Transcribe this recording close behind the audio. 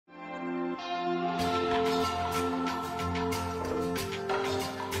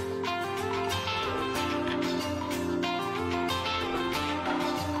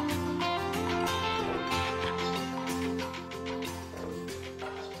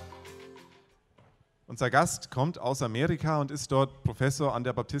Unser Gast kommt aus Amerika und ist dort Professor an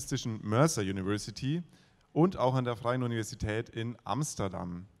der baptistischen Mercer University und auch an der Vrije Universiteit in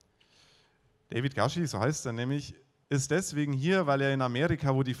Amsterdam. David Gushee, so heißt er nämlich, ist deswegen hier, weil er in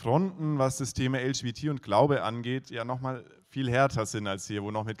Amerika, wo die Fronten, was das Thema LGBT und Glaube angeht, ja nochmal viel härter sind als hier,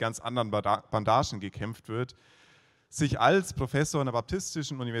 wo noch mit ganz anderen Bandagen gekämpft wird, sich als Professor an der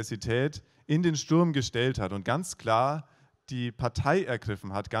baptistischen Universität in den Sturm gestellt hat und ganz klar die Partei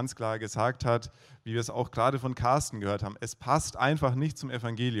ergriffen hat, ganz klar gesagt hat, wie wir es auch gerade von Carsten gehört haben, es passt einfach nicht zum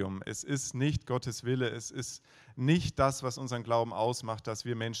Evangelium, es ist nicht Gottes Wille, es ist nicht das, was unseren Glauben ausmacht, dass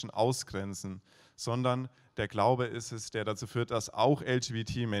wir Menschen ausgrenzen, sondern der Glaube ist es, der dazu führt, dass auch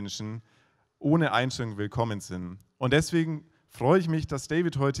LGBT-Menschen ohne Einschränkung willkommen sind. Und deswegen freue ich mich, dass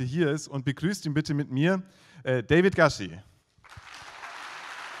David heute hier ist und begrüßt ihn bitte mit mir, David Gushee.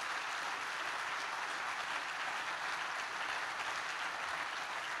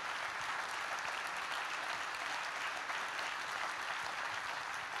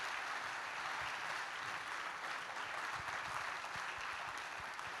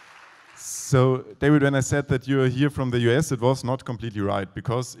 So, David, when I said that you are here from the US, it was not completely right,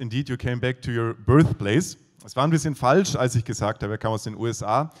 because indeed you came back to your birthplace. Es war ein bisschen falsch, als ich gesagt habe, er kam aus den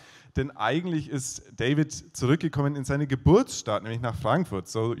USA, denn eigentlich ist David zurückgekommen in seine Geburtsstadt, nämlich nach Frankfurt.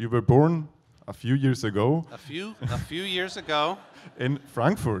 So, you were born a few years ago. A few years ago. In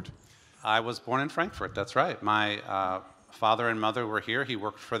Frankfurt. I was born in Frankfurt, that's right. My father and mother were here. He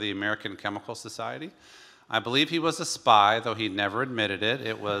worked for the American Chemical Society. I believe he was a spy, though he never admitted it.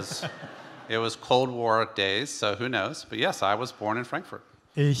 It was Cold War days, so who knows? But yes, I was born in Frankfurt.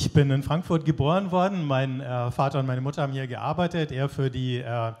 Ich bin in Frankfurt geboren worden. Mein Vater und meine Mutter haben hier gearbeitet. Er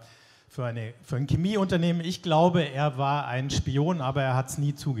für ein Chemieunternehmen. Ich glaube, er war ein Spion, aber er hat es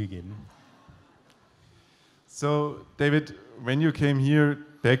nie zugegeben. So, David, when you came here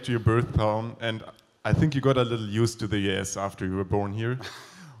back to your birth town, and I think you got a little used to the US after you were born here.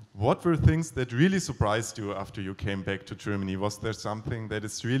 What were things that really surprised you after you came back to Germany? Was there something that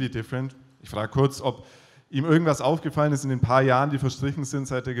is really different? Ich frage kurz, ob ihm irgendwas aufgefallen ist in den paar Jahren, die verstrichen sind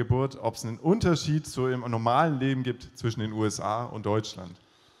seit der Geburt, ob es einen Unterschied so im normalen Leben gibt zwischen den USA und Deutschland.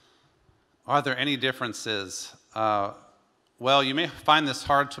 Are there any differences? Well, you may find this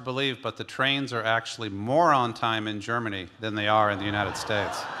hard to believe, but the trains are actually more on time in Germany than they are in the United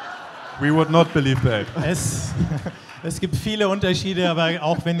States. We would not believe that. Es gibt viele Unterschiede, aber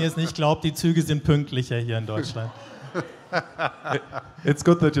auch wenn ihr es nicht glaubt, die Züge sind pünktlicher hier in Deutschland. It's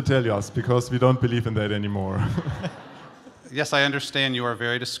good that you tell us, because we don't believe in that anymore. Yes, I understand you are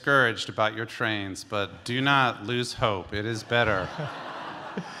very discouraged about your trains, but do not lose hope. It is better.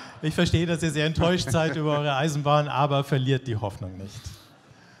 Ich verstehe, dass ihr sehr enttäuscht seid über eure Eisenbahn, aber verliert die Hoffnung nicht.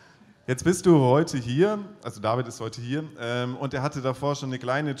 Jetzt bist du heute hier, also David ist heute hier, und er hatte davor schon eine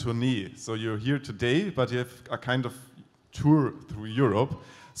kleine Tournee. So you're here today, but you have a kind of tour through Europe.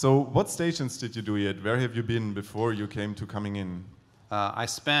 So what stations did you do yet? Where have you been before you came to coming in? I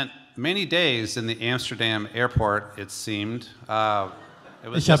spent many days in the Amsterdam airport, it seemed. It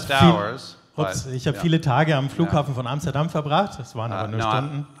was just hours. Ich habe viele Tage am Flughafen von Amsterdam verbracht, das waren aber nur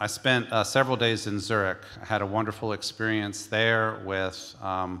Stunden. I spent several days in Zurich. I had a wonderful experience there with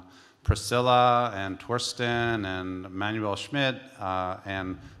Priscilla and Torsten and Manuel Schmidt,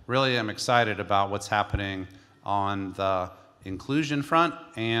 and really I'm excited about what's happening on the inclusion front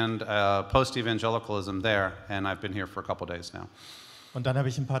and post-evangelicalism there, and I've been here for a couple days now. Und dann habe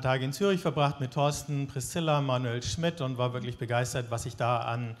ich ein paar Tage in Zürich verbracht mit Torsten, Priscilla, Manuel Schmidt und war wirklich begeistert, was sich da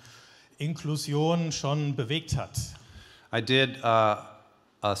an Inklusion schon bewegt hat. I did a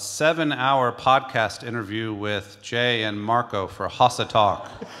 7-hour podcast interview with Jay and Marco for Hossa Talk.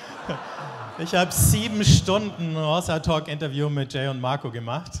 Ich habe 7 Stunden Hossa Talk Interview mit Jay und Marco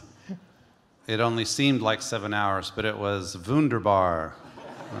gemacht. It only seemed like 7 hours, but it was wunderbar.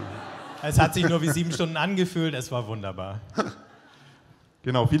 Es hat sich nur wie 7 Stunden angefühlt, es war wunderbar.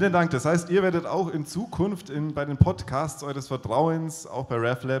 Genau, vielen Dank. Das heißt, ihr werdet auch in Zukunft bei den Podcasts eures Vertrauens, auch bei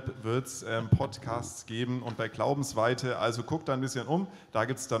RefLab wird es Podcasts geben und bei Glaubensweite, also guckt da ein bisschen um, da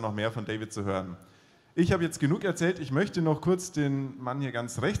gibt es dann noch mehr von David zu hören. Ich habe jetzt genug erzählt, ich möchte noch kurz den Mann hier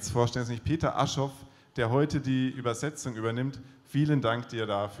ganz rechts vorstellen, das ist nämlich Peter Aschoff, der heute die Übersetzung übernimmt. Vielen Dank dir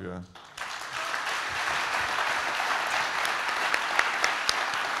dafür.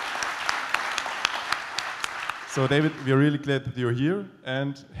 So David, we are really glad that you're here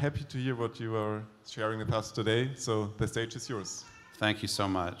and happy to hear what you are sharing with us today. So the stage is yours. Thank you so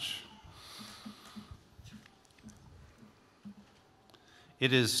much.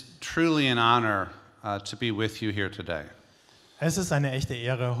 It is truly an honor to be with you here today. Es ist eine echte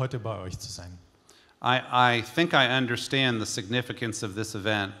Ehre, heute bei euch zu sein. I think I understand the significance of this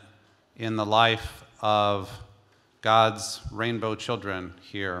event in the life of God's rainbow children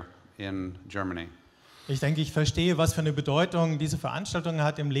here in Germany. Ich denke, ich verstehe, was für eine Bedeutung diese Veranstaltung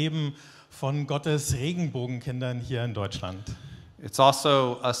hat im Leben von Gottes Regenbogenkindern hier in Deutschland. It's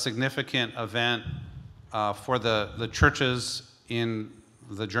also a significant event for the churches in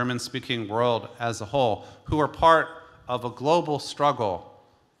the German-speaking world as a whole, who are part of a global struggle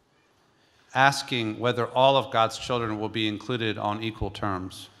asking whether all of God's children will be included on equal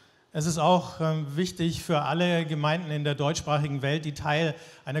terms. Es ist auch wichtig für alle Gemeinden in der deutschsprachigen Welt, die Teil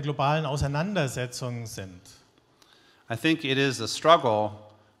einer globalen Auseinandersetzung sind. I think it is a struggle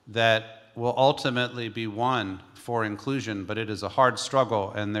that will ultimately be won for inclusion, but it is a hard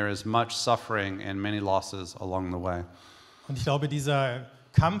struggle and there is much suffering and many losses along the way. Und ich glaube, dieser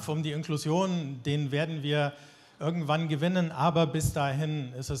Kampf um die Inklusion, den werden wir irgendwann gewinnen, aber bis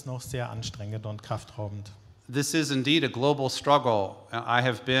dahin ist es noch sehr anstrengend und kraftraubend. This is indeed a global struggle. I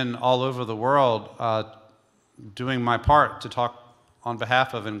have been all over the world doing my part to talk on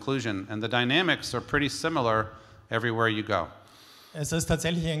behalf of inclusion, and the dynamics are pretty similar everywhere you go. Es ist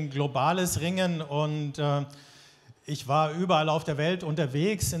tatsächlich ein globales Ringen und ich war überall auf der Welt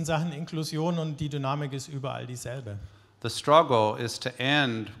unterwegs in Sachen Inklusion und die Dynamik ist überall dieselbe. The struggle is to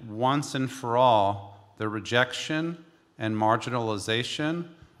end once and for all the rejection and marginalization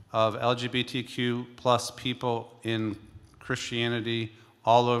of LGBTQ plus people in Christianity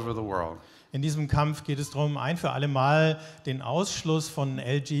all over the world. In diesem Kampf geht es darum, ein für alle Mal den Ausschluss von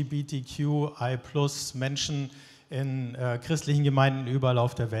LGBTQ-I plus Menschen in christlichen Gemeinden überall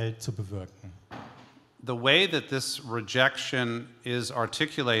auf der Welt zu bewirken. The way that this rejection is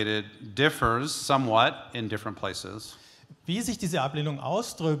articulated differs somewhat in different places. Wie sich diese Ablehnung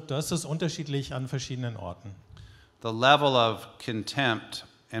ausdrückt, das ist unterschiedlich an verschiedenen Orten. The level of contempt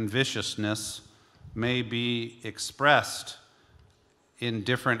and viciousness may be expressed in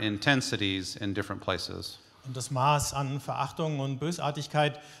different intensities in different places. Und das Maß an Verachtung und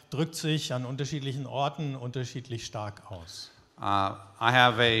Bösartigkeit drückt sich an unterschiedlichen Orten unterschiedlich stark aus. I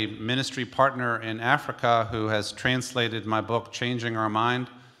have a ministry partner in Africa who has translated my book, Changing Our Mind,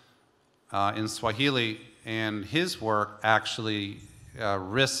 in Swahili, and his work actually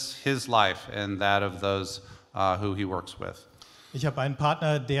risks his life and that of those who he works with. Ich habe einen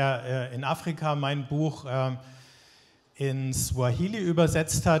Partner, der in Afrika mein Buch in Swahili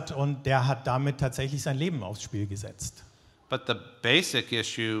übersetzt hat und der hat damit tatsächlich sein Leben aufs Spiel gesetzt. But the basic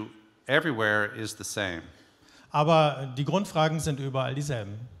issue everywhere is the same. Aber die Grundfragen sind überall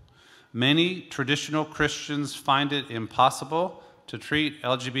dieselben. Many traditional Christians find it impossible to treat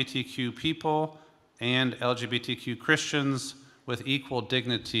LGBTQ people and LGBTQ Christians with equal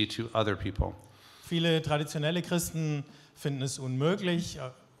dignity to other people. Viele traditionelle Christen finden es unmöglich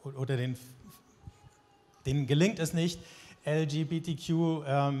oder denen gelingt es nicht, LGBTQ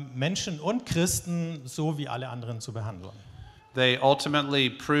Menschen und Christen so wie alle anderen zu behandeln. They ultimately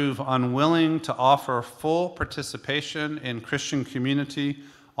prove unwilling to offer full participation in Christian community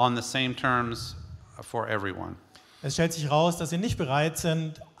on the same terms for everyone. Es stellt sich heraus, dass sie nicht bereit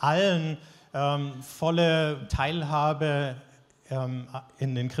sind, allen volle Teilhabe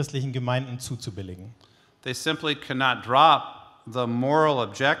in den christlichen Gemeinden zuzubilligen. They simply cannot drop the moral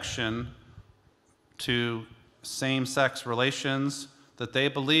objection to same-sex relations that they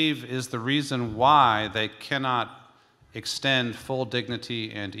believe is the reason why they cannot extend full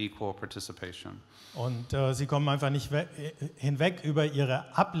dignity and equal participation. Und sie kommen einfach nicht hinweg über ihre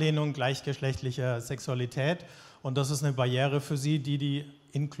Ablehnung gleichgeschlechtlicher Sexualität und das ist eine Barriere für sie, die die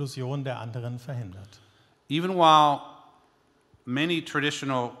Inklusion der anderen verhindert. Even while many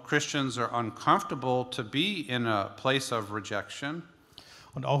traditional Christians are uncomfortable to be in a place of rejection,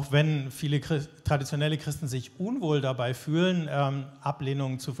 und auch wenn viele traditionelle Christen sich unwohl dabei fühlen,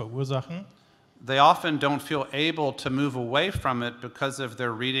 Ablehnung zu verursachen, they often don't feel able to move away from it because of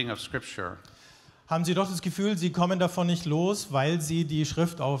their reading of Scripture. Haben sie doch das Gefühl, sie kommen davon nicht los, weil sie die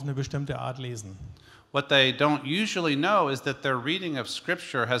Schrift auf eine bestimmte Art lesen. What they don't usually know is that their reading of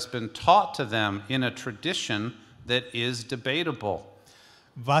Scripture has been taught to them in a tradition that is debatable.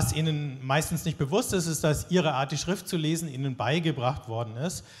 Was ihnen meistens nicht bewusst ist, ist, dass ihre Art, die Schrift zu lesen, ihnen beigebracht worden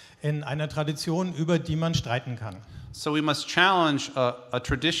ist, in einer Tradition, über die man streiten kann. So we must challenge a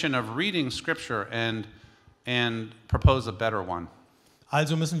tradition of reading Scripture and propose a better one.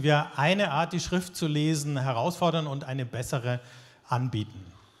 Also müssen wir eine Art, die Schrift zu lesen, herausfordern und eine bessere anbieten.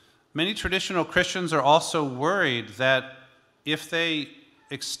 Many traditional Christians are also worried that if they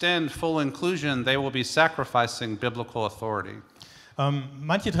extend full inclusion, they will be sacrificing biblical authority.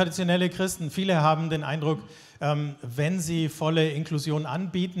 Manche traditionelle Christen, viele haben den Eindruck, wenn sie volle Inklusion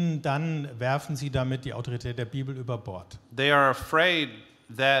anbieten, dann werfen sie damit die Autorität der Bibel über Bord. They are afraid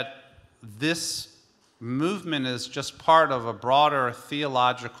that this movement is just part of a broader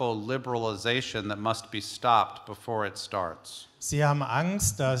theological liberalization that must be stopped before it starts. Sie haben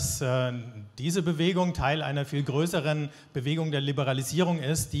Angst, dass diese Bewegung Teil einer viel größeren Bewegung der Liberalisierung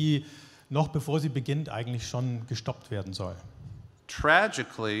ist, die noch bevor sie beginnt eigentlich schon gestoppt werden soll.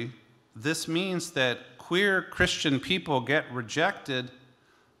 Tragically, this means that queer Christian people get rejected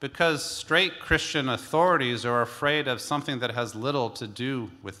because straight Christian authorities are afraid of something that has little to do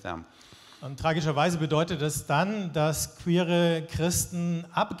with them. Und tragischerweise bedeutet es dann, dass queere Christen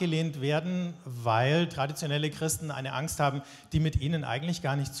abgelehnt werden, weil traditionelle Christen eine Angst haben, die mit ihnen eigentlich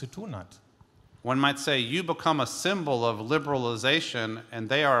gar nichts zu tun hat. One might say you become a symbol of liberalization and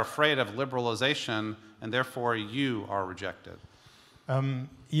they are afraid of liberalization and therefore you are rejected.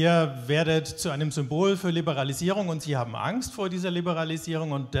 Ihr werdet zu einem Symbol für Liberalisierung und sie haben Angst vor dieser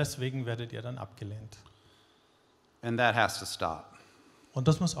Liberalisierung und deswegen werdet ihr dann abgelehnt. And that has to stop. Und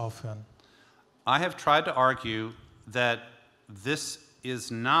das muss aufhören. I have tried to argue that this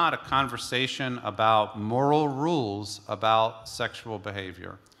is not a conversation about moral rules about sexual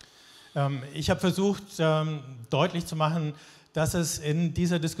behavior. Ich habe versucht, deutlich zu machen, dass es in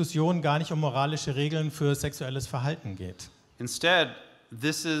dieser Diskussion gar nicht um moralische Regeln für sexuelles Verhalten geht. Instead,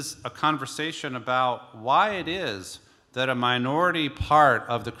 this is a conversation about why it is that a minority part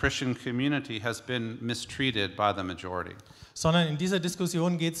of the Christian community has been mistreated by the majority. Sondern in dieser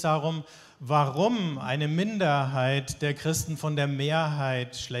Diskussion geht es darum, warum eine Minderheit der Christen von der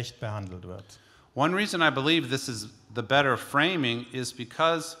Mehrheit schlecht behandelt wird. One reason I believe this is the better framing is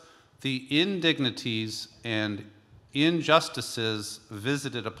because the indignities and injustices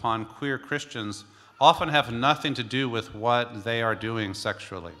visited upon queer Christians often have nothing to do with what they are doing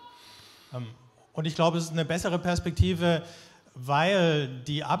sexually. Und ich glaube, es ist eine bessere Perspektive, weil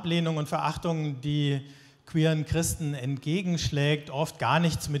die Ablehnung und Verachtung, die queeren Christen entgegenschlägt, oft gar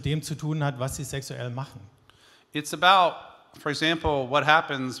nichts mit dem zu tun hat, was sie sexuell machen. It's about, for example, what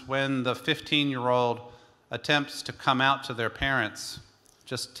happens when the 15-year-old attempts to come out to their parents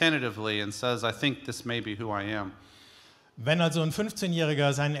just tentatively and says, I think this may be who I am. Wenn also ein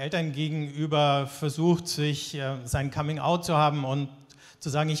 15-Jähriger seinen Eltern gegenüber versucht, sein Coming-out zu haben und zu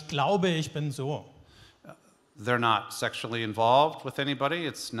sagen, ich glaube, ich bin so. They're not sexually involved with anybody.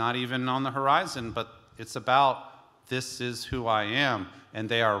 It's not even on the horizon, but it's about this is who I am, and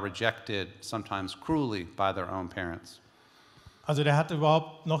they are rejected sometimes cruelly by their own parents. Also der hat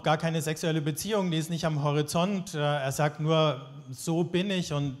überhaupt noch gar keine sexuelle Beziehung, die ist nicht am Horizont. Er sagt nur, so bin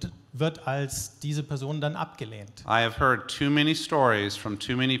ich und wird als diese Person dann abgelehnt. I have heard too many stories from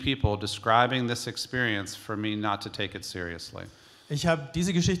too many people describing this experience for me not to take it seriously. Ich habe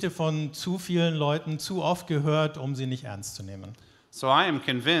diese Geschichte von zu vielen Leuten zu oft gehört, um sie nicht ernst zu nehmen. So I am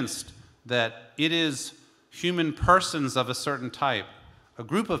convinced that it is human persons of a certain type, a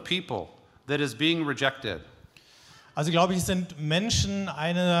group of people that is being rejected. Also glaube ich, es sind Menschen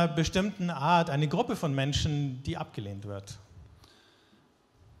einer bestimmten Art, eine Gruppe von Menschen, die abgelehnt wird.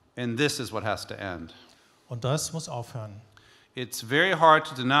 And this is what has to end. Und das muss aufhören. It's very hard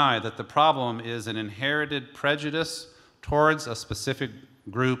to deny that the problem is an inherited prejudice towards a specific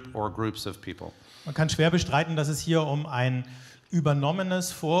group or groups of people. Man kann schwer bestreiten, dass es hier um ein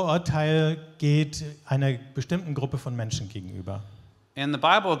übernommenes Vorurteil geht einer bestimmten Gruppe von Menschen gegenüber. And the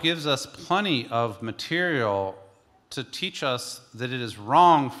Bible gives us plenty of material to teach us that it is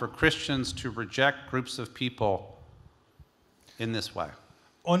wrong for Christians to reject groups of people in this way.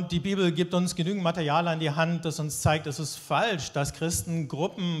 Und die Bibel gibt uns genügend Material an die Hand, das uns zeigt, es ist falsch, dass Christen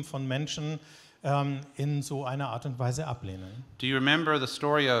Gruppen von Menschen in so einer Art und Weise ablehnen. Do you remember the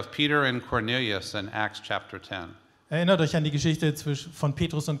story of Peter and Cornelius in Acts chapter 10? Erinnert euch an die Geschichte von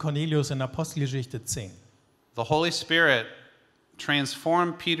Petrus und Cornelius in Apostelgeschichte 10. The Holy Spirit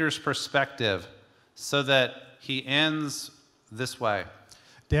transformed Peter's perspective so that he ends this way.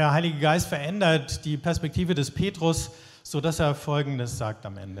 Der Heilige Geist verändert die Perspektive des Petrus, sodass er Folgendes sagt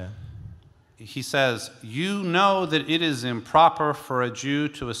am Ende. He says, you know that it is improper for a Jew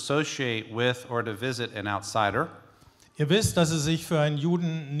to associate with or to visit an outsider. Ihr wisst, dass es sich für einen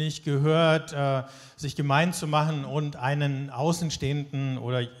Juden nicht gehört, sich gemein zu machen und einen Außenstehenden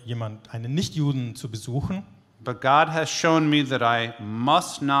oder einen Nichtjuden zu besuchen. But God has shown me that I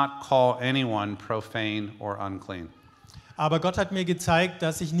must not call anyone profane or unclean. Aber Gott hat mir gezeigt,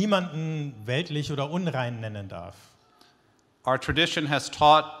 dass ich niemanden weltlich oder unrein nennen darf. Our tradition has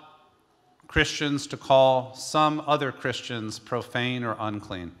taught Christians to call some other Christians profane or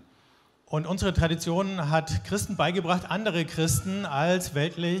unclean. Und unsere Tradition hat Christen beigebracht, andere Christen als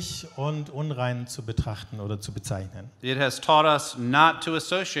weltlich und unrein zu betrachten oder zu bezeichnen. It has taught us not to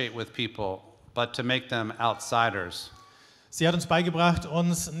associate with people, but to make them outsiders. Sie hat uns beigebracht,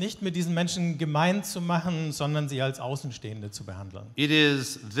 uns nicht mit diesen Menschen gemein zu machen, sondern sie als Außenstehende zu behandeln. It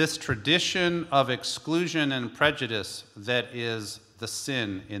is this tradition of exclusion and prejudice that is the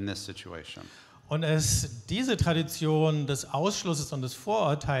sin in this situation. Und es ist diese Tradition des Ausschlusses und des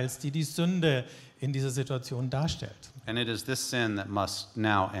Vorurteils, die die Sünde in dieser Situation darstellt. And it is this sin that must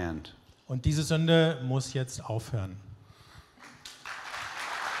now end. Und diese Sünde muss jetzt aufhören.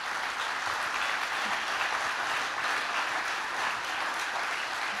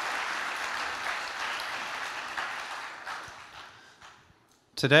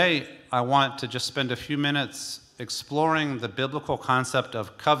 Today, I want to just spend a few minutes exploring the biblical concept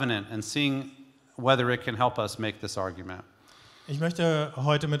of covenant and seeing whether it can help us make this argument. Ich möchte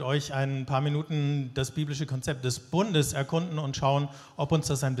heute mit euch ein paar Minuten das biblische Konzept des Bundes erkunden und schauen, ob uns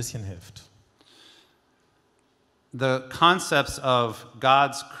das ein bisschen hilft. The concepts of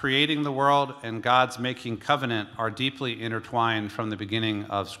God's creating the world and God's making covenant are deeply intertwined from the beginning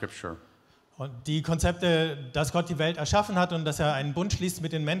of Scripture. Und die Konzepte, dass Gott die Welt erschaffen hat und dass er einen Bund schließt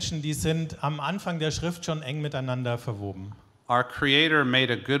mit den Menschen, die sind am Anfang der Schrift schon eng miteinander verwoben. Our Creator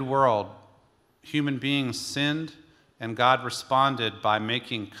made a good world. Human beings sinned, and God responded by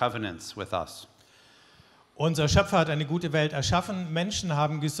making covenants with us. Unser Schöpfer hat eine gute Welt erschaffen, Menschen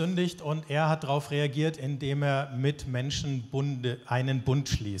haben gesündigt und er hat darauf reagiert, indem er mit Menschen einen Bund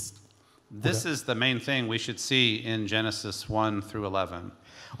schließt. This is the main thing we should see in Genesis 1 through 11.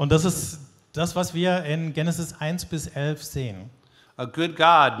 Und das ist das, was wir in Genesis 1 bis 11 sehen. A good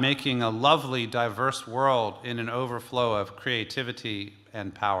God making a lovely, diverse world in an overflow of creativity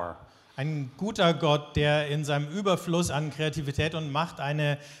and power. Ein guter Gott, der in seinem Überfluss an Kreativität und Macht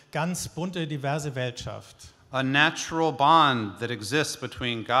eine ganz bunte, diverse Welt schafft. A natural bond that exists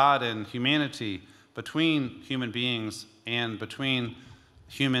between God and humanity, between human beings and between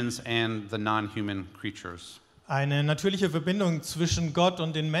humans and the non-human creatures. Eine natürliche Verbindung zwischen Gott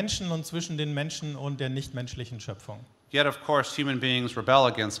und den Menschen und zwischen den Menschen und der nichtmenschlichen Schöpfung. Yet, of course, human beings rebel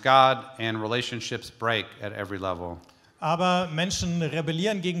against God and relationships break at every level. Aber Menschen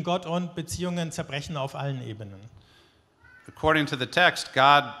rebellieren gegen Gott und Beziehungen zerbrechen auf allen Ebenen. According to the text,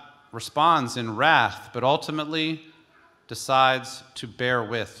 God responds in wrath, but ultimately decides to bear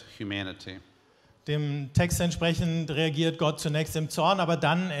with humanity. Dem Text entsprechend reagiert Gott zunächst im Zorn, aber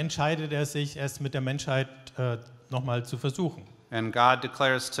dann entscheidet er sich, es mit der Menschheit nochmal zu versuchen. And God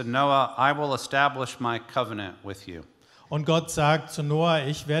declares to Noah, I will establish my covenant with you. Und Gott sagt zu Noah,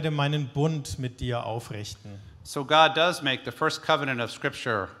 ich werde meinen Bund mit dir aufrichten. So God does make the first covenant of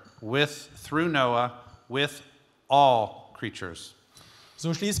Scripture through Noah with all creatures.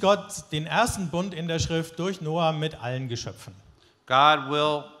 So schließt Gott den ersten Bund in der Schrift durch Noah mit allen Geschöpfen.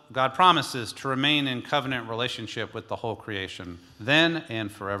 God promises to remain in covenant relationship with the whole creation, then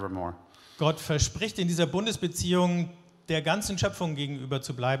and forevermore. Gott verspricht in dieser Bundesbeziehung der ganzen Schöpfung gegenüber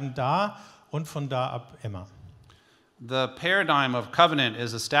zu bleiben, da und von da ab immer. The paradigm of covenant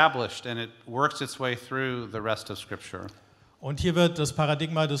is established and it works its way through the rest of Scripture. Und hier wird das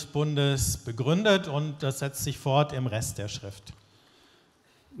Paradigma des Bundes begründet und das setzt sich fort im Rest der Schrift.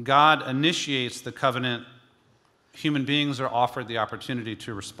 God initiates the covenant. Human beings are offered the opportunity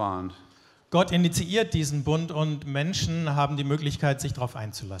to respond. Gott initiiert diesen Bund und Menschen haben die Möglichkeit, sich darauf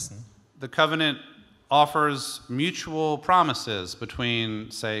einzulassen. The covenant offers mutual promises between,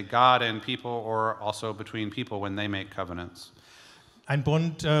 say, God and people, or also between people when they make covenants. Ein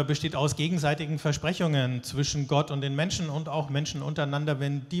Bund besteht aus gegenseitigen Versprechungen zwischen Gott und den Menschen und auch Menschen untereinander,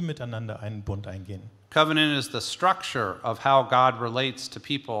 wenn die miteinander einen Bund eingehen. Covenant is the structure of how God relates to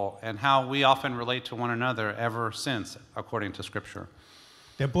people and how we often relate to one another ever since, according to Scripture.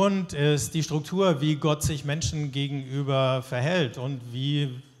 Der Bund ist die Struktur, wie Gott sich Menschen gegenüber verhält und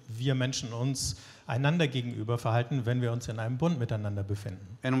wie wir Menschen uns einander gegenüber verhalten, wenn wir uns in einem Bund miteinander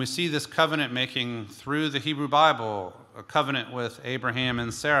befinden. And we see this covenant making through the Hebrew Bible, a covenant with Abraham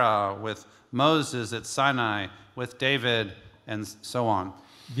and Sarah, with Moses at Sinai, with David and so on.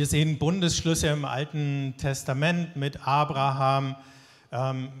 Wir sehen Bundesschlüsse im Alten Testament mit Abraham,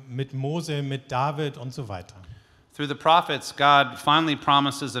 mit Mose, mit David und so weiter. Through the prophets, God finally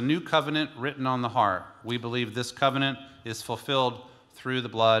promises a new covenant written on the heart. We believe this covenant is fulfilled through the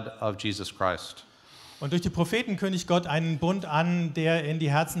blood of Jesus Christ. Und durch die Propheten kündigt Gott einen Bund an, der in die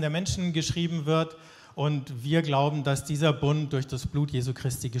Herzen der Menschen geschrieben wird. Und wir glauben, dass dieser Bund durch das Blut Jesu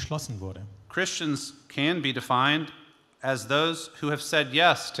Christi geschlossen wurde. Christians can be defined as those who have said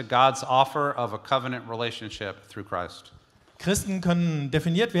yes to God's offer of a covenant relationship through Christ. Christen können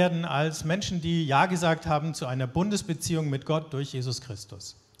definiert werden als Menschen, die Ja gesagt haben zu einer Bundesbeziehung mit Gott durch Jesus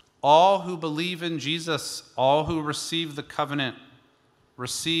Christus. All who believe in Jesus, all who receive the covenant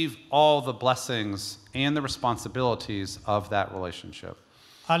receive all the blessings and the responsibilities of that relationship.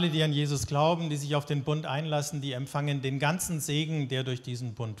 Alle, die an Jesus glauben, die sich auf den Bund einlassen, die empfangen den ganzen Segen, der durch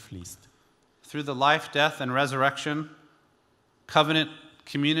diesen Bund fließt. Through the life, death, and resurrection, covenant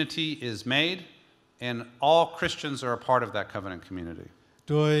community is made, and all Christians are a part of that covenant community.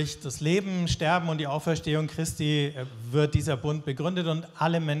 Durch das Leben, Sterben und die Auferstehung Christi wird dieser Bund begründet und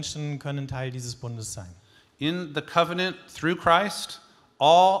alle Menschen können Teil dieses Bundes sein. In the covenant through Christ,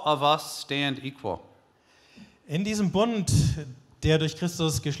 all of us stand equal. In diesem Bund, der durch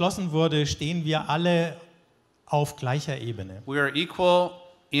Christus geschlossen wurde, stehen wir alle auf gleicher Ebene. We are equal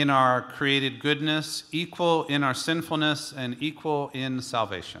in our created goodness, equal in our sinfulness, and equal in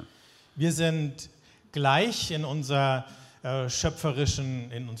salvation. Wir sind gleich in unserem schöpferischen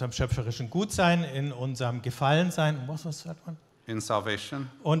Gutsein, in unserem Gefallensein, was sagt man? In salvation.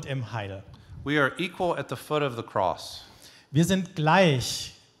 Und im Heil. We are equal at the foot of the cross. Wir sind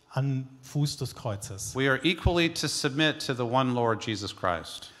gleich am Fuß des Kreuzes. We are equally to submit to the one Lord Jesus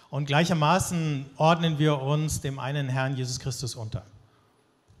Christ. Und gleichermaßen ordnen wir uns dem einen Herrn Jesus Christus unter.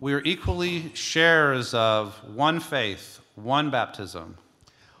 We are equally sharers of one faith, one baptism.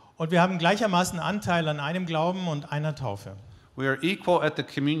 Und wir haben gleichermaßen Anteil an einem Glauben und einer Taufe. We are equal at the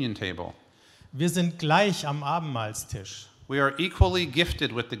communion table. Wir sind gleich am Abendmahlstisch. We are equally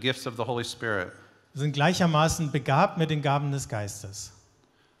gifted with the gifts of the Holy Spirit. Wir sind gleichermaßen begabt mit den Gaben des Geistes.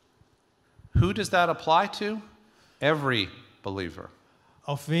 Who does that apply to? Every believer.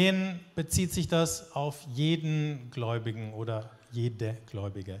 Auf wen bezieht sich das? Auf jeden Gläubigen oder jede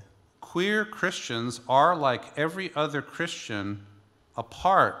Gläubige. Queer Christians are like every other Christian a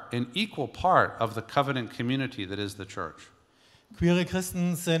part, an equal part of the covenant community that is the church. Queere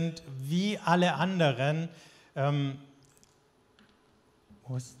Christen sind wie alle anderen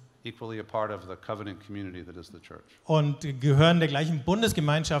Equally a part of the covenant community that is the church. und gehören der gleichen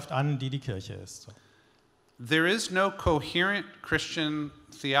Bundesgemeinschaft an, die die Kirche ist. There is no coherent Christian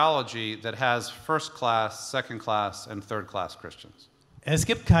theology that has first class, second class, and third class Christians. Es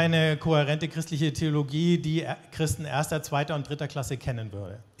gibt keine kohärente christliche Theologie, die Christen erster, zweiter und dritter Klasse kennen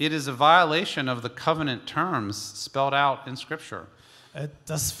würde. It is a violation of the covenant terms spelled out in Scripture.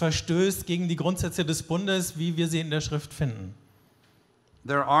 Das verstößt gegen die Grundsätze des Bundes, wie wir sie in der Schrift finden.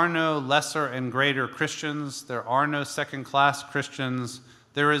 There are no lesser and greater Christians. There are no second class Christians.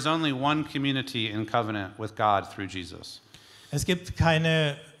 There is only one community in covenant with God through Jesus. Es gibt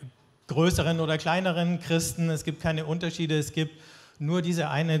keine größeren oder kleineren Christen, es gibt keine Unterschiede, es gibt nur diese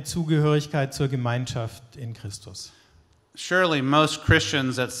eine Zugehörigkeit zur Gemeinschaft in Christus. Surely most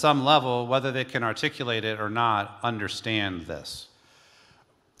Christians at some level, whether they can articulate it or not, understand this.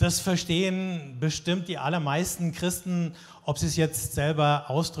 Das verstehen bestimmt die allermeisten Christen, ob sie es jetzt selber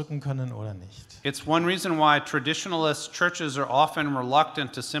ausdrücken können oder nicht. It's one reason why traditionalist churches are often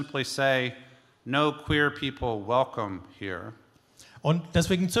reluctant to simply say, no queer people welcome here. Und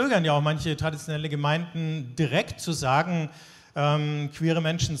deswegen zögern ja auch manche traditionelle Gemeinden direkt zu sagen, queere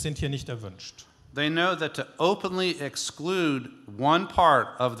Menschen sind hier nicht erwünscht. They know that to openly exclude one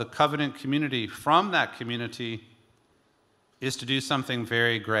part of the covenant community from that community is to do something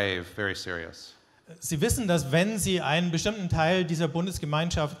very grave, very serious. Sie wissen, dass wenn sie einen bestimmten Teil dieser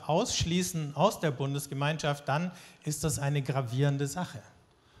Bundesgemeinschaft ausschließen aus der Bundesgemeinschaft, dann ist das eine gravierende Sache.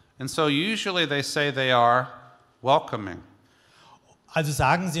 And so usually they say they are welcoming. Also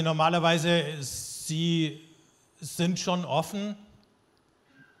sagen sie normalerweise, sie sind schon offen.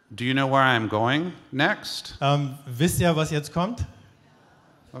 Do you know where I'm going next? Wisst ihr, was jetzt kommt?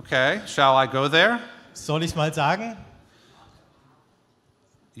 Okay, shall I go there? Soll ich es mal sagen?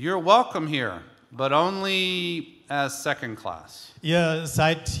 You're welcome here, but only as second class. Ihr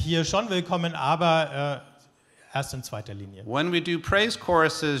seid hier schon willkommen, aber erst in zweiter Linie. When we do praise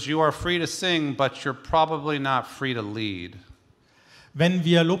choruses, you are free to sing, but you're probably not free to lead. Wenn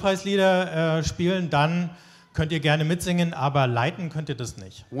wir Lobpreislieder spielen, dann könnt ihr gerne mitsingen, aber leiten könnt ihr das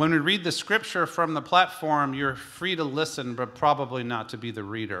nicht. When we read the scripture from the platform, you're free to listen, but probably not to be the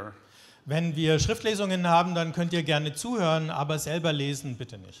reader. Wenn wir Schriftlesungen haben, dann könnt ihr gerne zuhören, aber selber lesen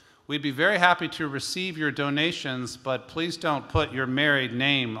bitte nicht. We'd be very happy to receive your donations, but please don't put your married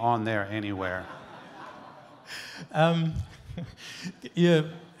name on there anywhere. Ihr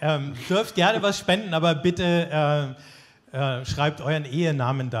dürft gerne was spenden, aber bitte schreibt euren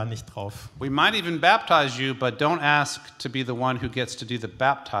Ehenamen da nicht drauf. We might even baptize you, but don't ask to be the one who gets to do the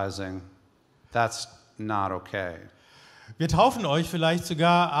baptizing. That's not okay. Wir taufen euch vielleicht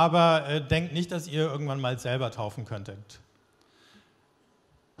sogar, aber denkt nicht, dass ihr irgendwann mal selber taufen könntet.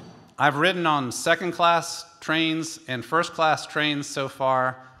 I've ridden on second-class trains and first-class trains so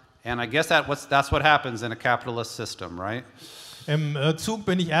far, and I guess that's what happens in a capitalist system, right? Im Zug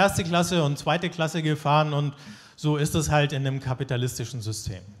bin ich erste Klasse und zweite Klasse gefahren und so ist es halt in einem kapitalistischen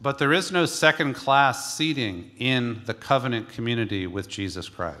System. But there is no second-class seating in the covenant community with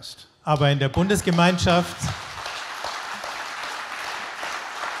Jesus Christ. Aber in der Bundesgemeinschaft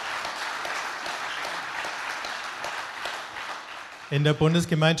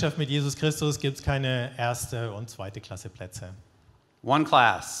mit Jesus Christus gibt es keine erste und zweite Klasse Plätze. One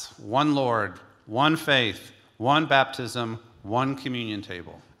class, one Lord, one faith, one baptism, one communion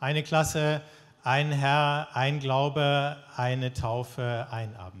table. Eine Klasse, ein Herr, ein Glaube, eine Taufe,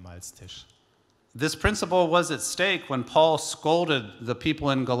 ein Abendmahlstisch. This principle was at stake when Paul scolded the people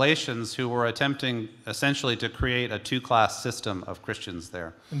in Galatians who were attempting essentially to create a two-class system of Christians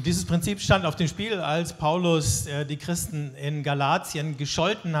there. Und dieses Prinzip stand auf dem Spiel, als Paulus die Christen in Galatien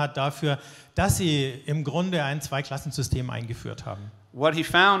gescholten hat dafür, dass sie im Grunde ein Zweiklassensystem eingeführt haben. What he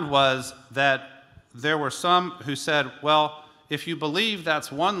found was that there were some who said, well, if you believe that's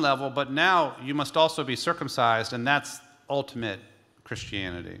one level, but now you must also be circumcised, and that's ultimate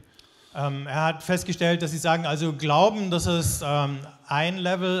Christianity. Er hat festgestellt, dass sie sagen, also Glauben, das ist ein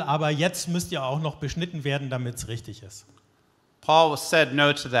Level, aber jetzt müsst ihr auch noch beschnitten werden, damit es richtig ist. Paul said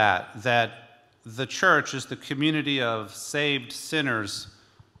no to that the church is the community of saved sinners.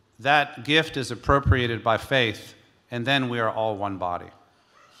 That gift is appropriated by faith, and then we are all one body.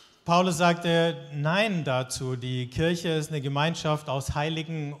 Paulus sagte Nein dazu. Die Kirche ist eine Gemeinschaft aus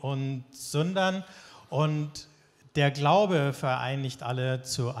Heiligen und Sündern und der Glaube vereinigt alle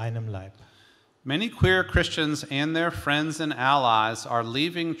zu einem Leib. Many queer Christians and their friends and allies are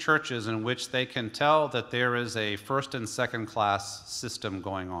leaving churches in which they can tell that there is a first and second class system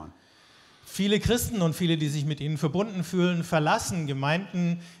going on. Viele Christen und viele, die sich mit ihnen verbunden fühlen, verlassen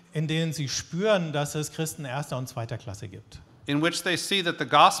Gemeinden, in denen sie spüren, dass es Christen erster und zweiter Klasse gibt. In which they see that the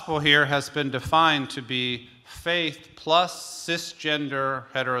gospel here has been defined to be faith plus cisgender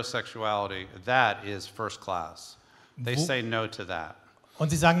heterosexuality. That is first class. They say no to that. Und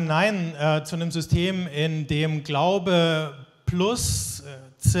sie sagen Nein zu einem System, in dem Glaube plus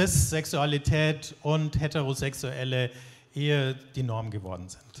Cis-Sexualität und heterosexuelle Ehe die Norm geworden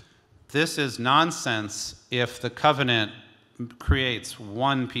sind. This is nonsense if the covenant creates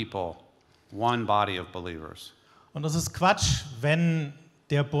one people, one body of believers. Und das ist Quatsch, wenn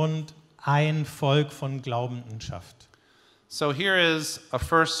der Bund ein Volk von Glaubenden schafft. So here is a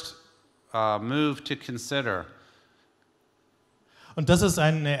first move to consider. Und das ist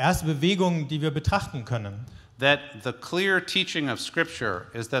eine erste Bewegung, die wir betrachten können. That the clear teaching of Scripture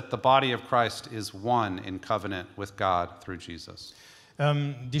is that the body of Christ is one in covenant with God through Jesus.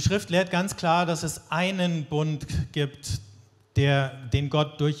 Die Schrift lehrt ganz klar, dass es einen Bund gibt, den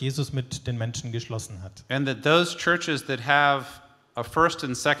Gott durch Jesus mit den Menschen geschlossen hat. And that those churches that have a first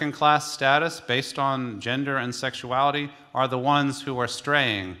and second class status based on gender and sexuality are the ones who are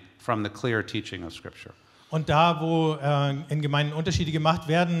straying from the clear teaching of Scripture. Und da, wo in Gemeinden Unterschiede gemacht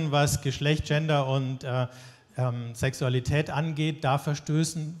werden, was Geschlecht, Gender und Sexualität angeht, da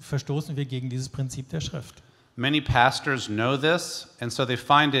verstoßen wir gegen dieses Prinzip der Schrift. Many pastors know this, and so they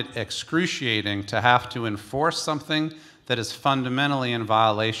find it excruciating to have to enforce something that is fundamentally in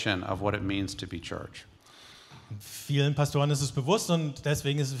violation of what it means to be church. Vielen Pastoren ist es bewusst und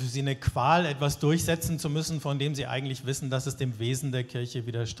deswegen ist es für sie eine Qual, etwas durchsetzen zu müssen, von dem sie eigentlich wissen, dass es dem Wesen der Kirche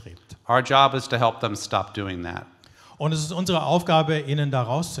widerstrebt. Our job is to help them stop doing that. Und es ist unsere Aufgabe, ihnen da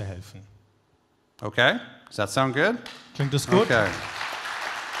rauszuhelfen. Okay? Does that sound good? Klingt das gut? Okay.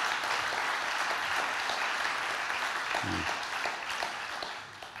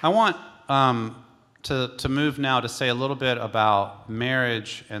 I want to move now to say a little bit about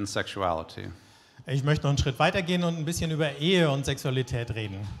marriage and sexuality. Ich möchte noch einen Schritt weitergehen und ein bisschen über Ehe und Sexualität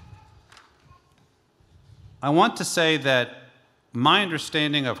reden. I want to say that my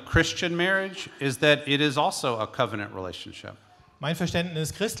understanding of Christian marriage is that it is also a covenant relationship. Mein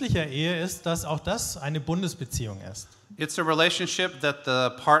Verständnis christlicher Ehe ist, dass auch das eine Bundesbeziehung ist. It's a relationship that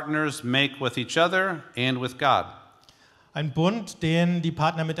the partners make with each other and with God. Ein Bund, den die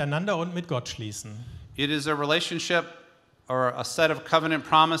Partner miteinander und mit Gott schließen. It is a relationship or a set of covenant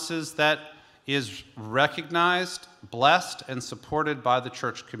promises that is recognized, blessed and supported by the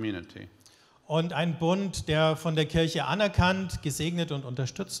church community. Und ein Bund, der von der Kirche anerkannt, gesegnet und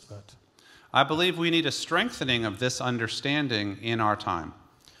unterstützt wird. I believe we need a strengthening of this understanding in our time.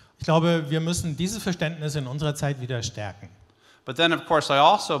 Ich glaube, wir müssen dieses Verständnis in unserer Zeit wieder stärken. But then, of course, I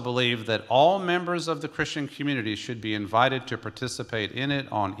also believe that all members of the Christian community should be invited to participate in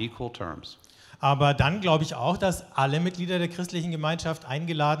it on equal terms. Aber dann glaube ich auch, dass alle Mitglieder der christlichen Gemeinschaft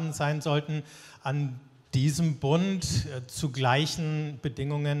eingeladen sein sollten, an diesem Bund zu gleichen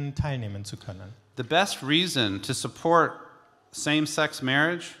Bedingungen teilnehmen zu können. The best reason to support same-sex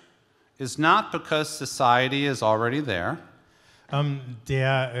marriage is not because society is already there.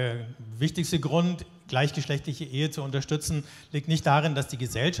 Der wichtigste Grund, gleichgeschlechtliche Ehe zu unterstützen, liegt nicht darin, dass die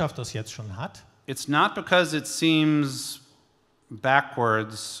Gesellschaft das jetzt schon hat. It's not because it seems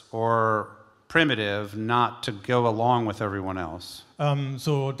backwards or primitive not to go along with everyone else.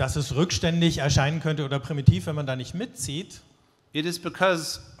 So dass es rückständig erscheinen könnte oder primitiv, wenn man da nicht mitzieht. It is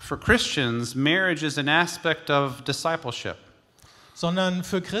because for Christians, marriage is an aspect of discipleship. Sondern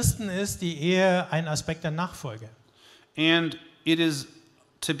für Christen ist die Ehe ein Aspekt der Nachfolge. And it is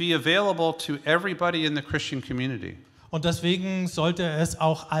to be available to everybody in the Christian community. Und deswegen sollte es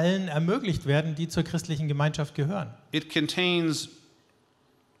auch allen ermöglicht werden, die zur christlichen Gemeinschaft gehören. It contains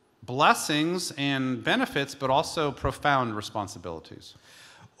blessings and benefits, but also profound responsibilities.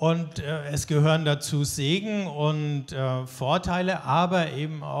 Und es gehören dazu Segen und Vorteile, aber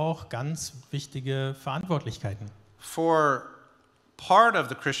eben auch ganz wichtige Verantwortlichkeiten. For part of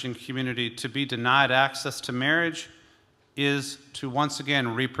the Christian community to be denied access to marriage is to once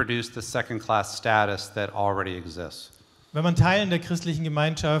again reproduce the second-class status that already exists. Wenn man Teilen der christlichen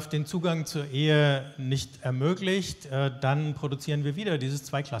Gemeinschaft den Zugang zur Ehe nicht ermöglicht, dann produzieren wir wieder dieses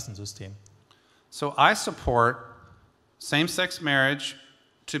Zweiklassensystem. So I support same-sex marriage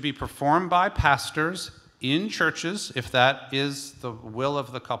to be performed by pastors in churches if that is the will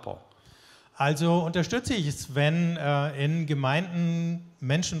of the couple. Also unterstütze ich es, wenn in Gemeinden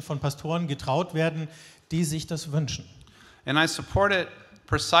Menschen von Pastoren getraut werden, die sich das wünschen. And I support it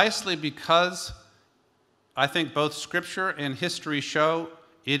precisely because I think both scripture and history show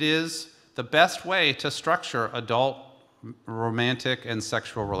it is the best way to structure adult romantic and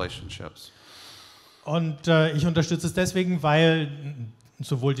sexual relationships. Und ich unterstütze es deswegen, weil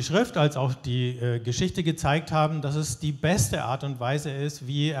sowohl die Schrift als auch die Geschichte gezeigt haben, dass es die beste Art und Weise ist,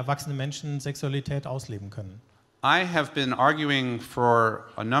 wie erwachsene Menschen Sexualität ausleben können. I have been arguing for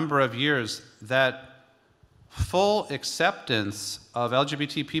a number of years that full acceptance of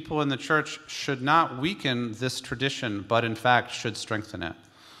LGBT people in the church should not weaken this tradition, but in fact should strengthen it.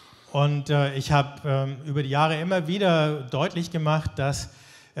 Und ich habe über die Jahre immer wieder deutlich gemacht, dass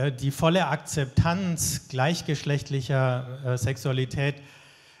die volle Akzeptanz gleichgeschlechtlicher Sexualität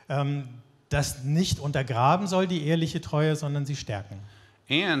das nicht untergraben soll, die eheliche Treue, sondern sie stärken.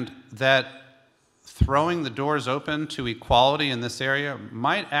 And that throwing the doors open to equality in this area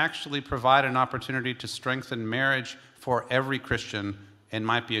might actually provide an opportunity to strengthen marriage for every Christian and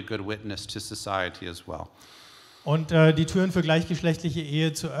might be a good witness to society as well. Und die Türen für gleichgeschlechtliche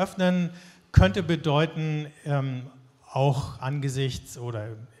Ehe zu öffnen, könnte bedeuten, auch angesichts oder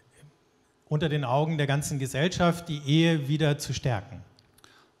unter den Augen der ganzen Gesellschaft die Ehe wieder zu stärken.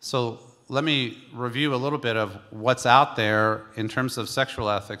 So let me review a little bit of what's out there in terms of sexual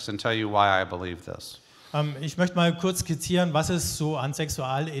ethics and tell you why I believe this. Ich möchte mal kurz skizzieren, was es so an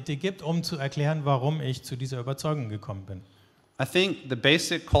Sexualethik gibt, um zu erklären, warum ich zu dieser Überzeugung gekommen bin. I think the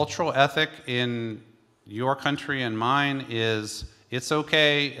basic cultural ethic in your country and mine is it's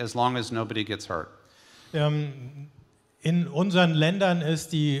okay as long as nobody gets hurt. In unseren Ländern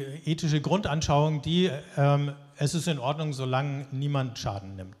ist die ethische Grundanschauung die, es ist in Ordnung, solange niemand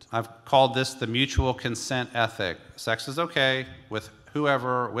Schaden nimmt. I've called this the mutual consent ethic. Sex is okay with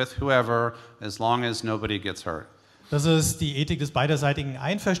whoever, as long as nobody gets hurt. Das ist die Ethik des beiderseitigen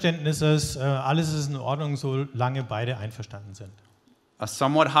Einverständnisses. Alles ist in Ordnung, solange beide einverstanden sind. A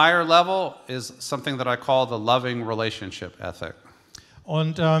somewhat higher level is something that I call the loving relationship ethic.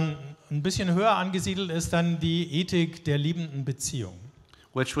 Und ein bisschen höher angesiedelt ist dann die Ethik der liebenden Beziehung.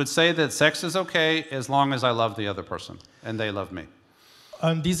 Which would say that sex is okay as long as I love the other person and they love me.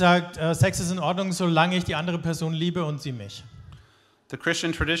 Die sagt, Sex ist in Ordnung, solange ich die andere Person liebe und sie mich. The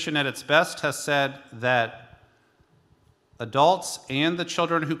Christian tradition at its best has said that adults and the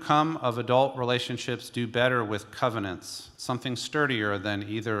children who come of adult relationships do better with covenants, something sturdier than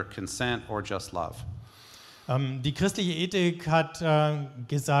either consent or just love. Die christliche Ethik hat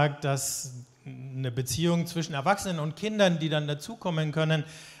gesagt, dass eine Beziehung zwischen Erwachsenen und Kindern, die dann dazukommen können,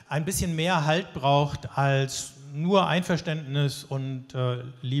 ein bisschen mehr Halt braucht als nur Einverständnis und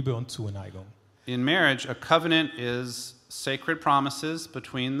Liebe und Zuneigung. In marriage, a covenant is sacred promises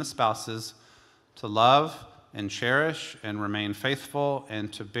between the spouses to love and cherish and remain faithful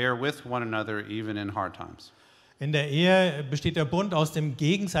and to bear with one another even in hard times. In der Ehe besteht der Bund aus dem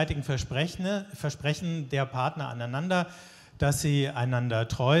gegenseitigen Versprechen der Partner aneinander, dass sie einander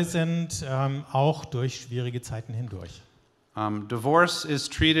treu sind, auch durch schwierige Zeiten hindurch. Divorce is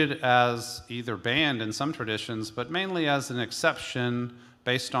treated as either banned in some traditions, but mainly as an exception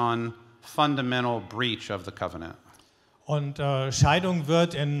based on fundamental breach of the covenant. Und Scheidung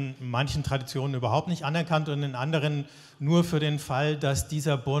wird in manchen Traditionen überhaupt nicht anerkannt und in anderen nur für den Fall, dass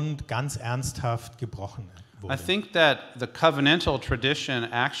dieser Bund ganz ernsthaft gebrochen wurde. I think that the covenantal tradition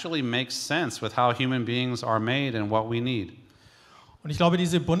actually makes sense with how human beings are made and what we need. Und ich glaube,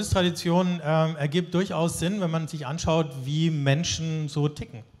 diese Bundestradition ergibt durchaus Sinn, wenn man sich anschaut, wie Menschen so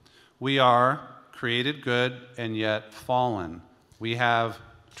ticken. We are created good and yet fallen. We have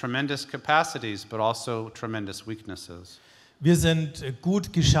tremendous capacities, but also tremendous weaknesses. Wir sind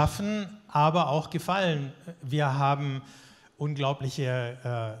gut geschaffen, aber auch gefallen. Wir haben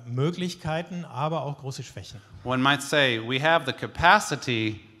unglaubliche Möglichkeiten, aber auch große Schwächen. One might say we have the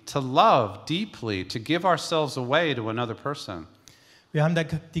capacity to love deeply, to give ourselves away to another person. Wir haben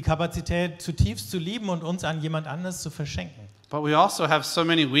die Kapazität, zutiefst zu lieben und uns an jemand anderes zu verschenken. But we also have so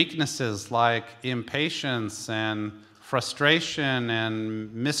many weaknesses like impatience and frustration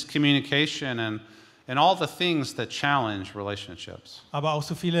and miscommunication and all the things that challenge relationships. Aber auch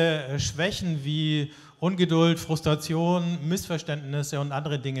so viele Schwächen wie Ungeduld, Frustration, Missverständnisse und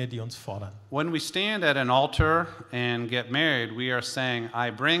andere Dinge, die uns fordern. When we stand at an altar and get married, we are saying, I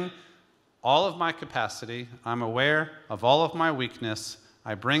bring all of my capacity, I'm aware of all of my weakness,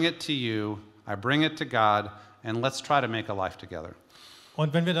 I bring it to you, I bring it to God, and let's try to make a life together.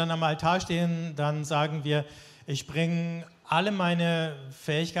 Und wenn wir dann am Altar stehen, dann sagen wir, ich bringe alle meine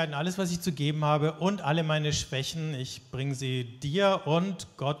Fähigkeiten, alles, was ich zu geben habe und alle meine Schwächen, ich bringe sie dir und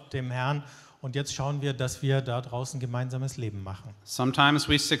Gott, dem Herrn. Und jetzt schauen wir, dass wir da draußen gemeinsames Leben machen. Sometimes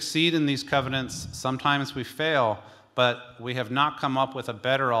we succeed in these covenants, sometimes we fail, but we have not come up with a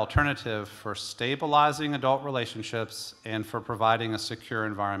better alternative for stabilizing adult relationships and for providing a secure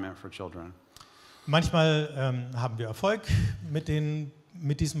environment for children. Manchmal haben wir Erfolg mit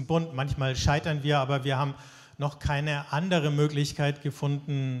diesem Bund, manchmal scheitern wir, aber wir haben noch keine andere Möglichkeit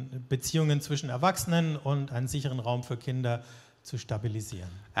gefunden, Beziehungen zwischen Erwachsenen und einen sicheren Raum für Kinder zu stabilisieren.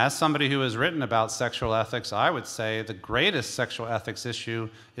 As somebody who has written about sexual ethics, I would say the greatest sexual ethics issue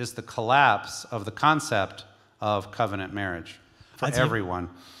is the collapse of the concept of covenant marriage for everyone.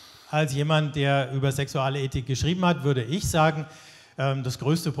 Als jemand, der über Sexualethik geschrieben hat, würde ich sagen, das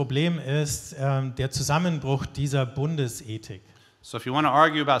größte Problem ist der Zusammenbruch dieser Bundesethik. So if you want to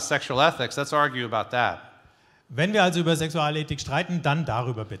argue about sexual ethics, let's argue about that. Wenn wir also über Sexualethik streiten, dann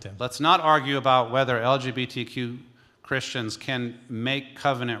darüber bitte. Let's not argue about whether LGBTQ Christians can make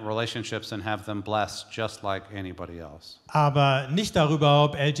covenant relationships and have them blessed just like anybody else. Aber nicht darüber,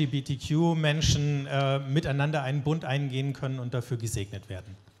 ob LGBTQ-Menschen miteinander einen Bund eingehen können und dafür gesegnet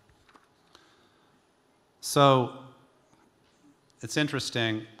werden. So, it's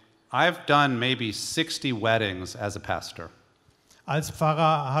interesting. I've done maybe 60 weddings as a pastor. Als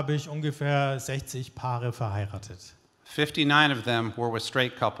Pfarrer habe ich ungefähr 60 Paare verheiratet. 59 of them were with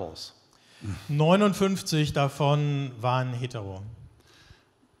straight couples. 59 davon waren hetero.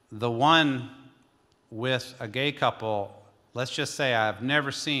 The one with a gay couple, let's just say I've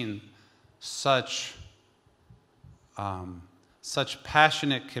never seen such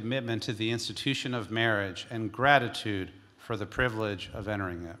passionate commitment to the institution of marriage and gratitude for the privilege of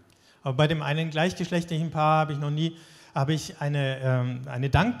entering it. Aber bei dem einen gleichgeschlechtlichen Paar habe ich eine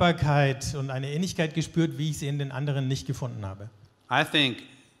Dankbarkeit und eine Innigkeit gespürt, wie ich sie in den anderen nicht gefunden habe. I think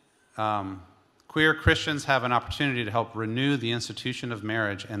queer Christians have an opportunity to help renew the institution of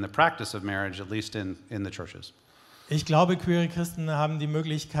marriage and the practice of marriage, at least in the churches. Ich glaube, queere Christen haben die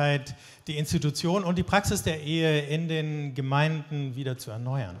Möglichkeit, die Institution und die Praxis der Ehe in den Gemeinden wieder zu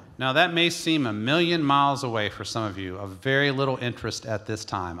erneuern. Now that may seem a million miles away for some of you, of very little interest at this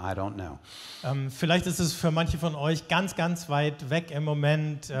time, I don't know. Vielleicht ist es für manche von euch ganz, ganz weit weg im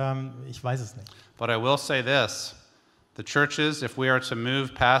Moment, ich weiß es nicht. But I will say this, the churches, if we are to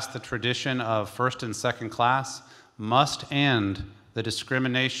move past the tradition of first and second class, must end the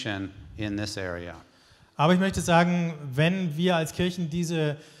discrimination in this area. Aber ich möchte sagen, wenn wir als Kirchen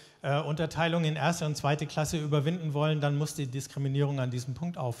diese Unterteilung in erste und zweite Klasse überwinden wollen, dann muss die Diskriminierung an diesem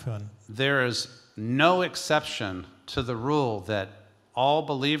Punkt aufhören. There is no exception to the rule that all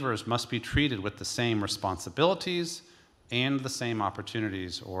believers must be treated with the same responsibilities and the same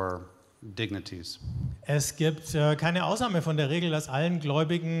opportunities or dignities. Es gibt keine Ausnahme von der Regel, dass allen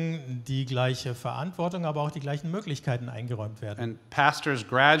Gläubigen die gleiche Verantwortung, aber auch die gleichen Möglichkeiten eingeräumt werden. And pastors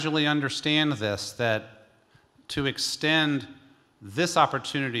gradually understand this, that to extend this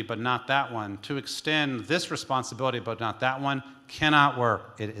opportunity but not that one, to extend this responsibility but not that one, cannot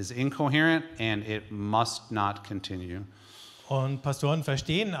work. It is incoherent and it must not continue. Und Pastoren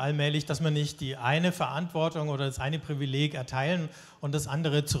verstehen allmählich, dass man nicht die eine Verantwortung oder das eine Privileg erteilen und das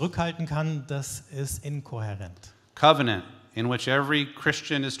andere zurückhalten kann. Das ist inkohärent. Covenant, in which every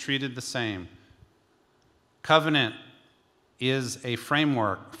Christian is treated the same. Covenant is a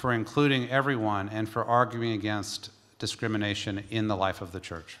framework for including everyone and for arguing against discrimination in the life of the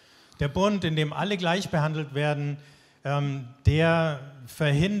church. Der Bund, in dem alle gleich behandelt werden, der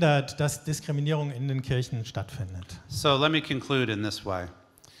verhindert, dass Diskriminierung in den Kirchen stattfindet. So let me conclude in this way.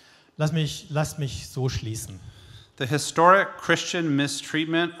 Lasst mich so schließen. The historic Christian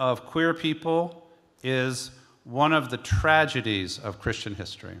mistreatment of queer people is one of the tragedies of Christian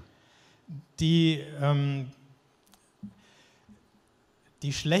history. Die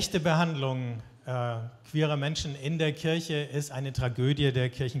schlechte Behandlung queerer Menschen in der Kirche ist eine Tragödie der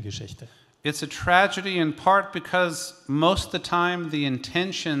Kirchengeschichte. It's a tragedy in part because most of the time the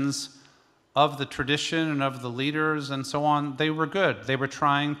intentions of the tradition and of the leaders and so on, they were good. They were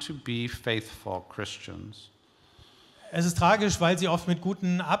trying to be faithful Christians. Es ist tragisch, weil sie oft mit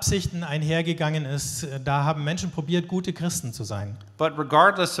guten Absichten einhergegangen ist. Da haben Menschen probiert, gute Christen zu sein. But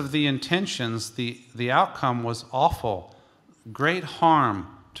regardless of the intentions, the outcome was awful. Great harm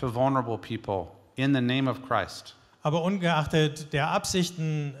to vulnerable people in the name of Christ. Aber ungeachtet der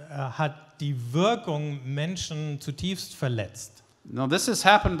Absichten hat die Wirkung Menschen zutiefst verletzt. No, this has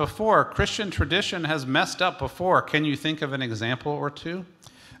happened before. Christian tradition has messed up before. Can you think of an example or two?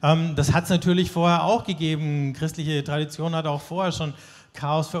 Das hat es natürlich vorher auch gegeben. Christliche Tradition hat auch vorher schon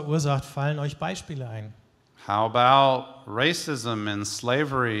Chaos verursacht. Fallen euch Beispiele ein? How about racism and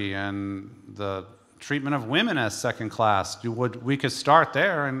slavery and the treatment of women as second class? We could start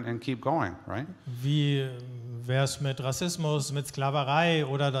there and keep going, right? Wie wäre es mit Rassismus, mit Sklaverei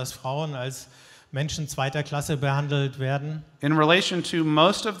oder dass Frauen als Menschen zweiter Klasse behandelt werden? In relation to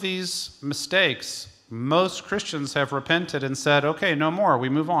most of these mistakes, most Christians have repented and said, okay, no more, we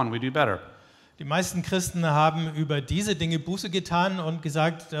move on, we do better. Die meisten Christen haben über diese Dinge Buße getan und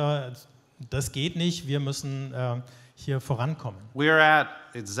gesagt, das geht nicht, wir müssen hier vorankommen. We are at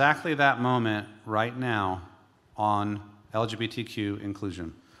exactly that moment right now on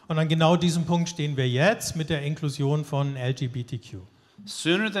LGBTQ-Inclusion. Und an genau diesem Punkt stehen wir jetzt mit der Inklusion von LGBTQ.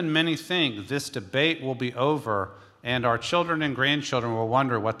 Sooner than many think, this debate will be over and our children and grandchildren will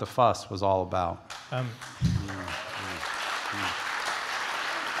wonder what the fuss was all about.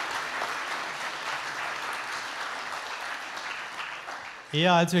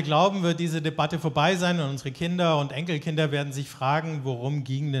 Eher als wir glauben, wird diese Debatte vorbei sein und unsere Kinder und Enkelkinder werden sich fragen, worum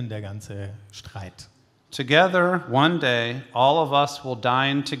ging denn der ganze Streit? Together, one day, all of us will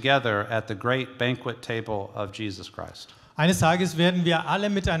dine together at the great banquet table of Jesus Christ. Eines Tages werden wir alle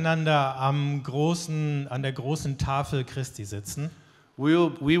miteinander an der großen Tafel Christi sitzen. We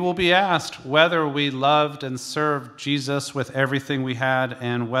will be asked whether we loved and served Jesus with everything we had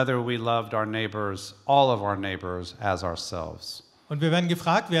and whether we loved our neighbors, all of our neighbors, as ourselves. Und wir werden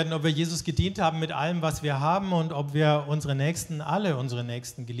gefragt werden, ob wir Jesus gedient haben mit allem, was wir haben und ob wir alle unsere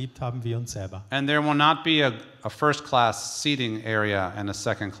Nächsten geliebt haben wie uns selber. And there will not be a first-class seating area and a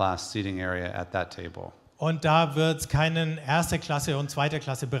second-class seating area at that table. Und da wird es keinen erster Klasse und zweiter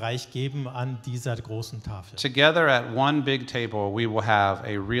Klasse Bereich geben an dieser großen Tafel. Together at one big table, we will have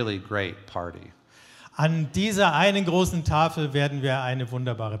a really great party. An dieser einen großen Tafel werden wir eine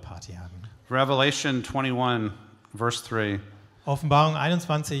wunderbare Party haben. Revelation 21, verse 3. Offenbarung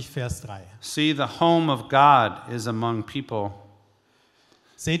 21, Vers 3. See, the home of God is among people.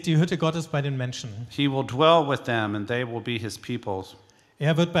 Seht die Hütte Gottes bei den Menschen. He will dwell with them and they will be his peoples.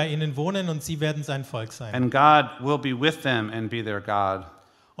 Er wird bei ihnen wohnen und sie werden sein Volk sein. And God will be with them and be their God.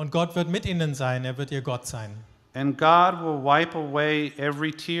 Und Gott wird mit ihnen sein, er wird ihr Gott sein. And God will wipe away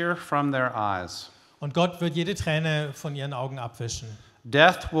every tear from their eyes. Und Gott wird jede Träne von ihren Augen abwischen.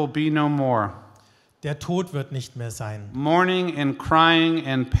 Death will be no more. Der Tod wird nicht mehr sein. Mourning and crying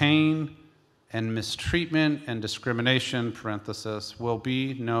and pain and mistreatment and discrimination, parenthesis, will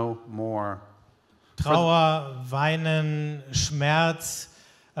be no more. Trauer, Weinen, Schmerz,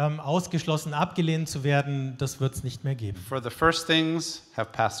 ausgeschlossen, abgelehnt zu werden, das wird es nicht mehr geben. For the first things have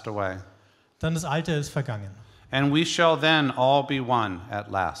passed away. Dann das Alte ist vergangen. And we shall then all be one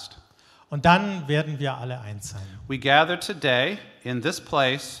at last. Und dann werden wir alle eins sein. We gather today in this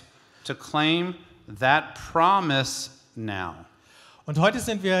place to claim that promise now. Und heute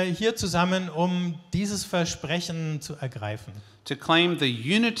sind wir hier zusammen, um dieses Versprechen zu ergreifen. To claim the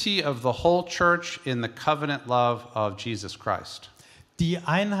unity of the whole church in the covenant love of Jesus Christ. Die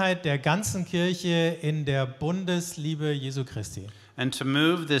Einheit der ganzen Kirche in der Bundesliebe Jesu Christi. And to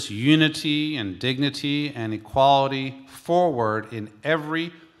move this unity and dignity and equality forward in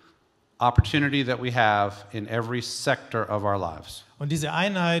every opportunity that we have in every sector of our lives. Und diese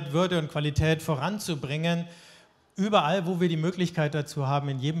Einheit, Würde und Qualität voranzubringen, überall, wo wir die Möglichkeit dazu haben,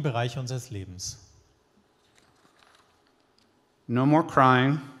 in jedem Bereich unseres Lebens. No more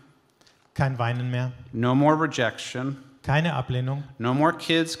crying. Kein Weinen mehr. No more rejection. Keine Ablehnung. No more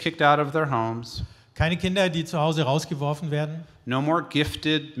kids kicked out of their homes. Keine Kinder, die zu Hause rausgeworfen werden. No more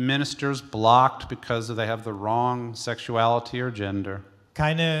gifted ministers blocked because they have the wrong sexuality or gender.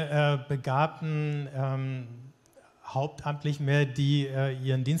 Keine begabten Hauptamtlichen mehr, die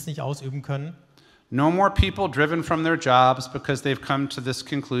ihren Dienst nicht ausüben können. No more people driven from their jobs because they've come to this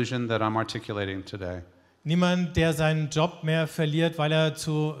conclusion that I'm articulating today. Niemand, der seinen Job mehr verliert, weil er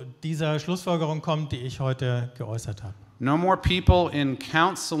zu dieser Schlussfolgerung kommt, die ich heute geäußert habe. No more people in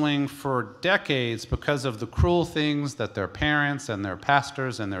counseling for decades because of the cruel things that their parents and their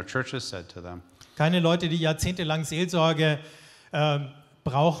pastors and their churches said to them. Keine Leute, die jahrzehntelang Seelsorge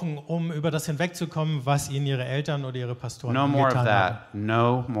brauchen, um über das hinwegzukommen, was ihnen ihre Eltern oder ihre Pastoren No more of angetan haben. that.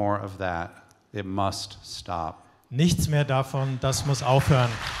 No more of that. It must stop. Nichts mehr davon, das muss aufhören.